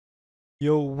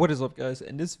Yo, what is up, guys?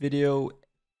 In this video,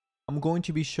 I'm going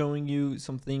to be showing you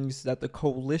some things that the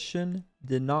Coalition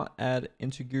did not add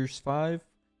into Gears 5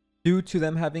 due to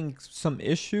them having some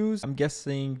issues. I'm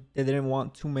guessing they didn't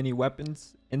want too many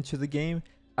weapons into the game.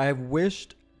 I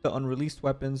wished the unreleased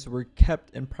weapons were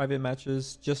kept in private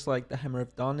matches, just like the Hammer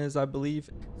of Dawn is, I believe.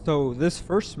 So this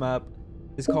first map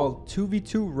is called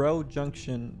 2v2 Rail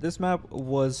Junction. This map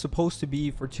was supposed to be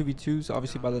for 2v2s,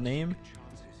 obviously by the name.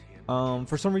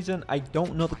 For some reason, I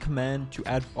don't know the command to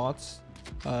add bots.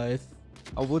 If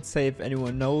I would say, if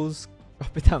anyone knows,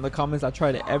 drop it down in the comments. I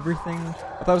tried everything. I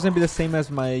thought it was gonna be the same as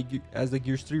the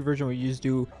Gears 3 version we used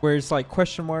to, where it's like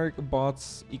question mark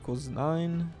bots equals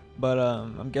 9. But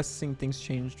I'm guessing things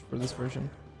changed for this version.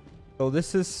 So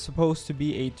this is supposed to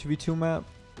be a 2v2 map.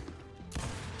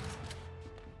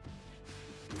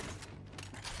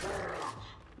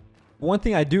 One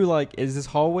thing I do like is this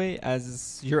hallway,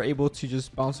 as you're able to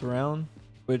just bounce around,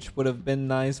 which would have been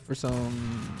nice for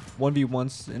some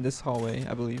 1v1s in this hallway,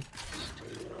 I believe.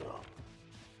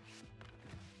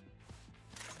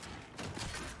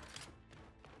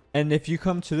 And if you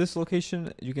come to this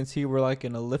location, you can see we're like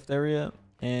in a lift area,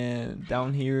 and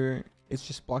down here it's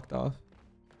just blocked off.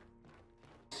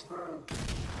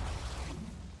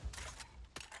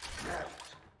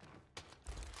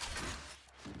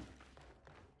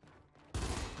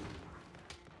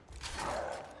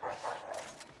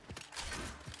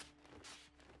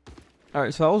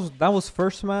 Alright, so that was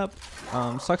first map.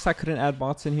 Sucks I couldn't add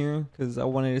bots in here because I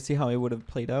wanted to see how it would have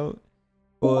played out.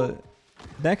 But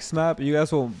next map, you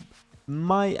guys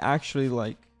might actually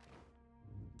like.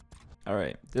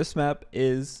 Alright, this map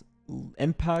is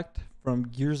Impact from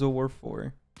Gears of War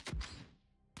 4.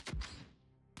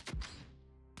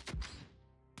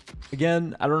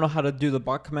 Again, I don't know how to do the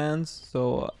bot commands,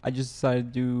 so I just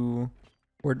decided to do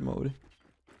word mode.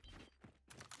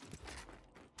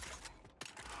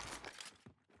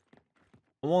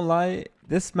 I won't lie,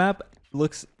 this map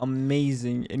looks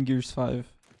amazing in Gears 5.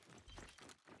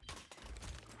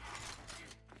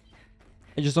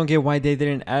 I just don't get why they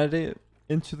didn't add it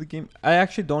into the game. I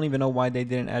actually don't even know why they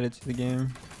didn't add it to the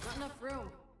game. Not enough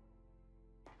room.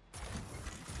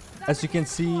 As you can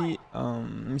see, let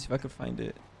me see if I could find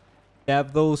it. They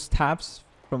have those taps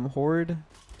from Horde.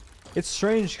 It's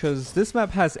strange because this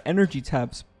map has energy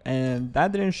taps, and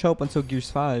that didn't show up until Gears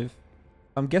 5.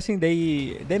 I'm guessing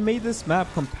they made this map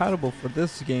compatible for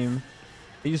this game.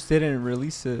 They just didn't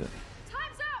release it.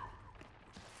 Time's up.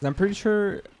 I'm pretty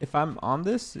sure if I'm on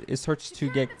this, it starts to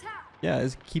get, yeah,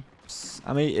 it keeps,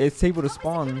 I mean, it's able to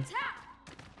spawn.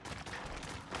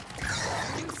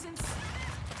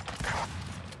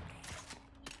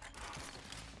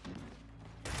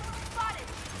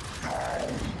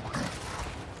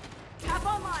 Cap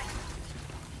online.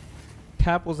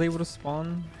 Cap was able to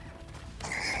spawn.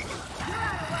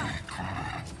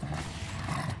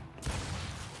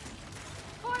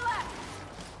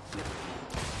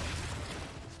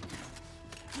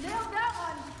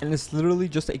 And it's literally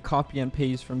just a copy and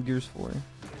paste from Gears 4.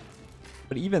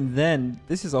 But even then,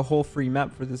 this is a whole free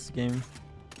map for this game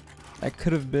that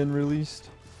could have been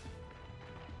released.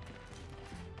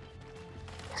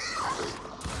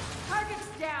 Targets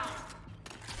down.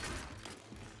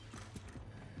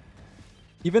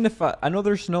 Even if I know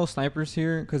there's no snipers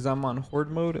here because I'm on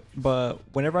Horde mode, but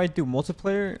whenever I do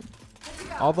multiplayer,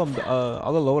 all the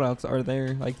loadouts are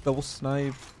there. Like double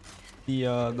snipe,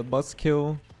 the bus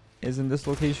kill is in this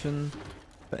location,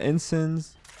 the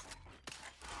ensigns.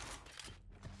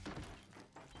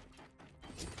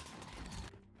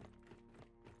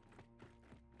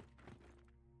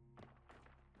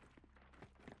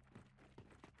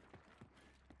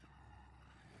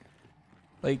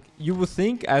 Like, you would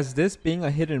think as this being a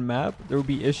hidden map, there would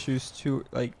be issues to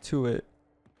it.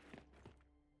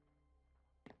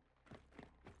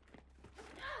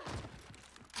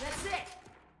 That's it.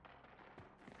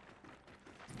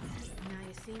 Now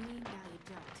you see me, now you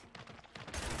don't.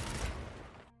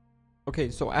 Okay,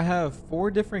 so I have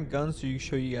 4 different guns to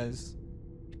show you guys.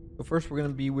 So first we're gonna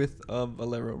be with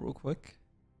Valero real quick.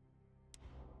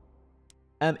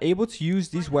 I'm able to use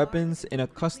these weapons in a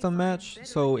custom match,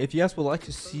 so if you guys would like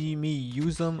to see me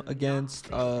use them against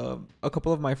a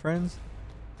couple of my friends,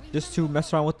 just to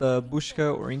mess around with the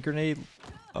Bushka or Ink Grenade,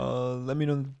 let me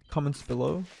know in the comments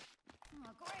below.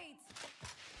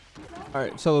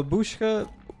 Alright, so the Bushka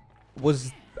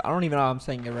was, I don't even know if I'm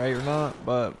saying it right or not,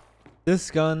 but this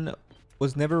gun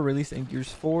was never released in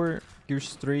Gears 4,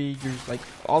 Gears 3, Gears, like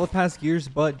all the past Gears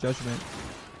but Judgment.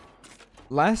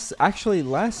 Last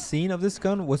scene of this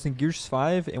gun was in Gears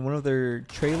 5 in one of their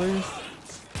trailers.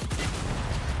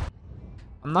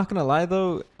 I'm not gonna lie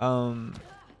though,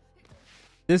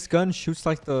 This gun shoots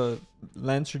like the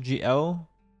Lancer GL,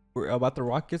 about the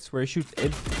rockets, where it shoots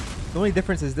it. The only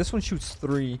difference is this one shoots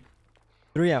three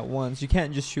at once. You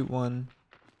can't just shoot one.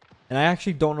 And I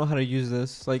actually don't know how to use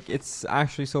this. Like, it's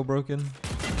actually so broken.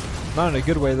 Not in a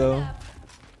good way though.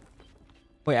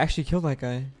 Wait, I actually killed that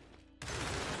guy.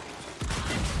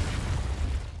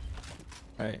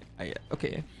 Alright,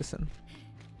 okay, listen.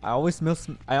 I always miss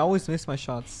my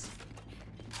shots.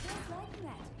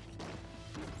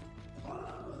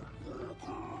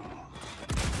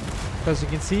 As you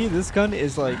can see, this gun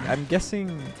is like, I'm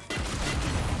guessing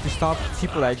to stop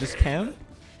people that just camp.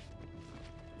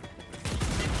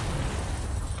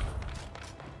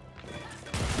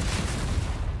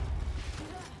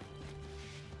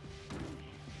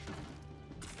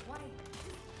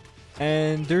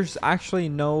 And there's actually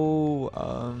no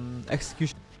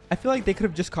execution. I feel like they could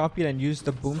have just copied and used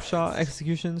the boom shot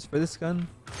executions for this gun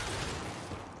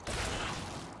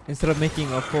instead of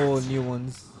making a full new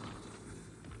ones.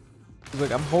 Look,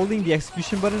 I'm holding the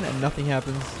execution button and nothing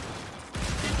happens.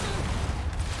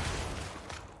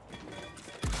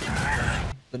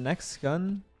 The next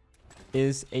gun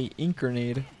is a ink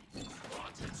grenade,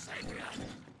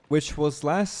 which was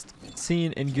last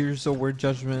seen in Gears of War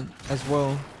Judgment as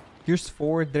well. Gears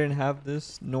 4 didn't have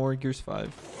this, nor Gears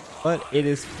 5, but it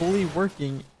is fully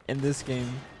working in this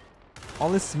game.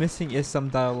 All it's missing is some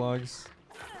dialogues.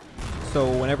 So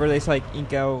whenever they say like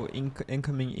ink out,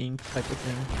 incoming ink type of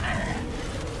thing.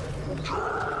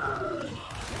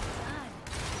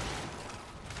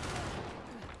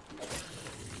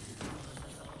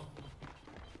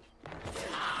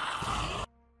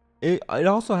 It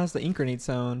also has the ink grenade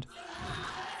sound.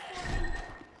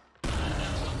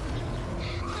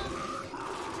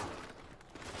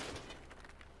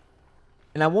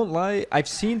 And I won't lie, I've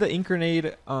seen the ink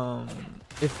grenade.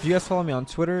 If you guys follow me on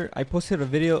Twitter, I posted a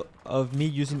video of me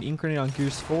using the ink grenade on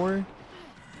Gears 4.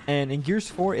 And in Gears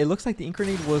 4, it looks like the ink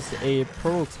grenade was a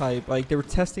prototype. Like, they were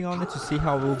testing on it to see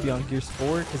how it would be on Gears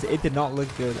 4, because it did not look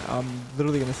good. I'm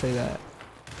literally going to say that.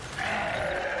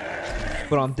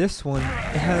 But on this one,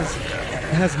 it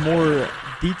has more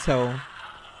detail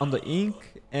on the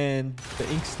ink and the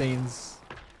ink stains.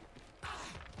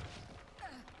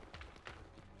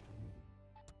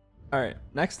 Alright,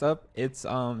 next up, it's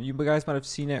you guys might have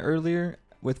seen it earlier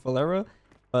with Valera,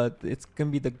 but it's gonna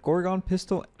be the Gorgon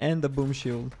pistol and the boom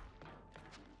shield.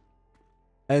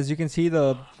 As you can see,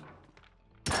 the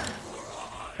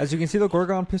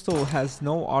Gorgon pistol has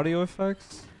no audio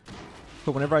effects,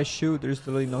 so whenever I shoot, there's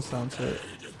literally no sound to it.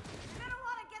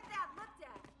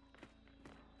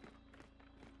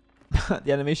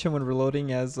 The animation when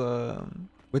reloading as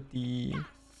with the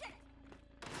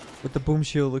boom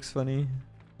shield looks funny.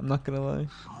 I'm not gonna lie.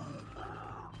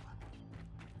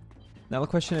 Now the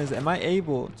question is, am I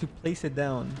able to place it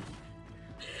down?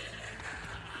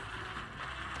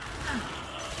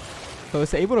 So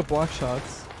it's able to block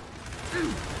shots.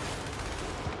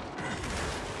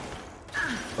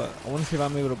 But I want to see if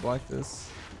I'm able to block this.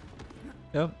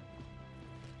 Yep.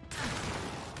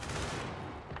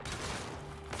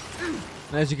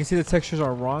 And as you can see, the textures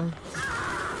are wrong.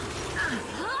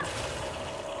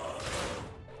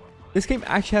 This game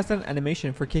actually has an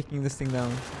animation for kicking this thing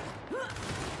down.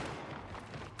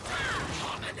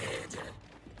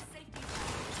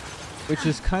 Which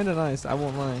is kind of nice, I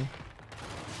won't lie.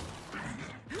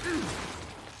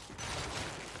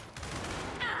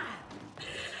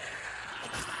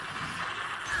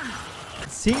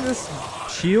 Seeing this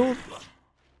shield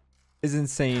is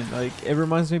insane. Like, it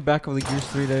reminds me back of the Gears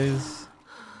 3 days.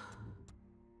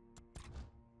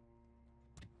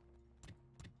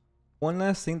 One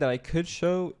last thing that I could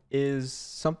show is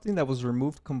something that was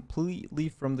removed completely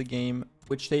from the game,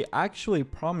 which they actually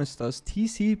promised us.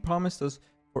 TC promised us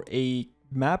for a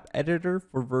map editor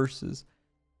for Versus.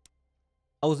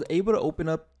 I was able to open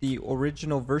up the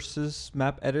original Versus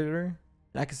map editor,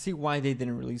 and I can see why they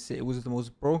didn't release it. It was the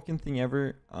most broken thing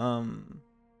ever.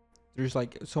 There's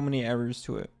like so many errors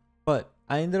to it. But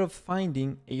I ended up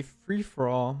finding a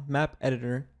free-for-all map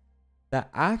editor that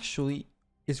actually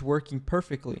is working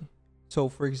perfectly. So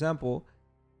for example,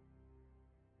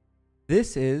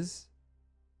 this is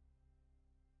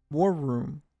War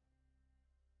Room.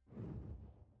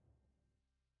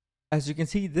 As you can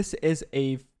see, this is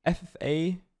a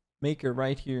FFA maker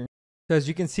right here. So as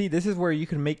you can see, this is where you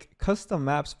can make custom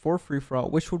maps for free-for-all,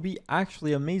 which would be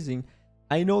actually amazing.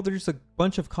 I know there's a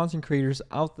bunch of content creators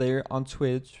out there on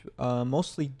Twitch,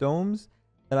 mostly Domes,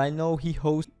 that I know he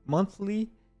hosts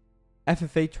monthly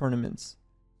FFA tournaments.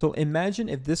 So imagine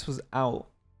if this was out.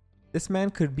 This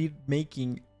man could be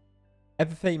making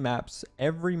FFA maps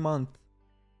every month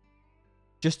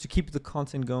just to keep the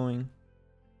content going.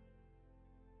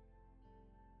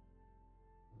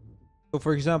 So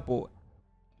for example,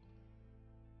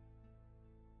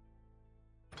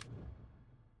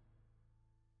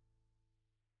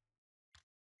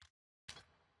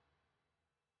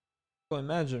 so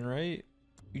imagine, right?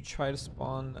 You try to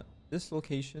spawn this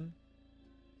location,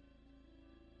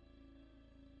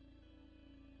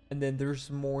 and then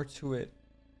there's more to it.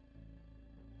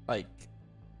 Like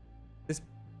this.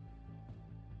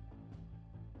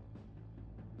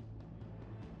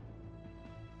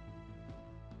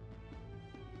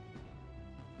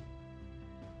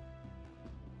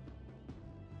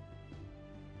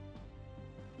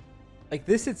 Like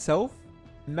this itself,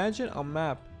 imagine a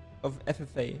map of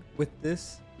FFA with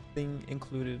this thing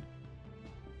included.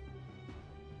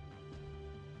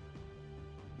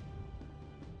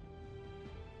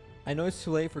 I know it's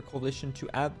too late for Coalition to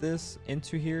add this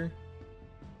into here,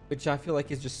 which I feel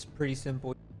like is just pretty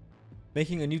simple.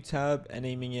 Making a new tab and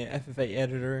naming it FFA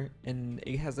editor, and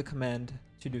it has a command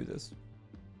to do this.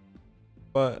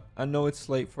 But I know it's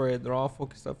late for it. They're all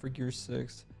focused up for Gear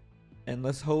 6. And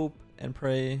let's hope and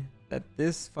pray that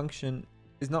this function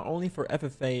is not only for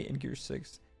FFA in Gear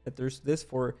 6, that there's this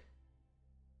for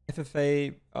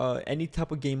FFA, any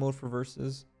type of game mode for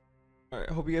versus. Alright,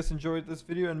 I hope you guys enjoyed this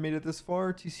video and made it this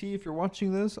far. TC, if you're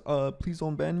watching this, please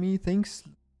don't ban me. Thanks.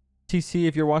 TC,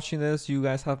 if you're watching this, you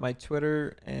guys have my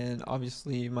Twitter and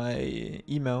obviously my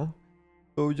email.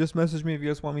 So just message me if you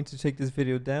guys want me to take this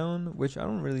video down, which I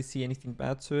don't really see anything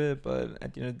bad to it, but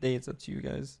at the end of the day, it's up to you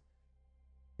guys.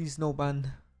 Please no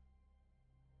ban.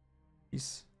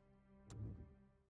 Peace.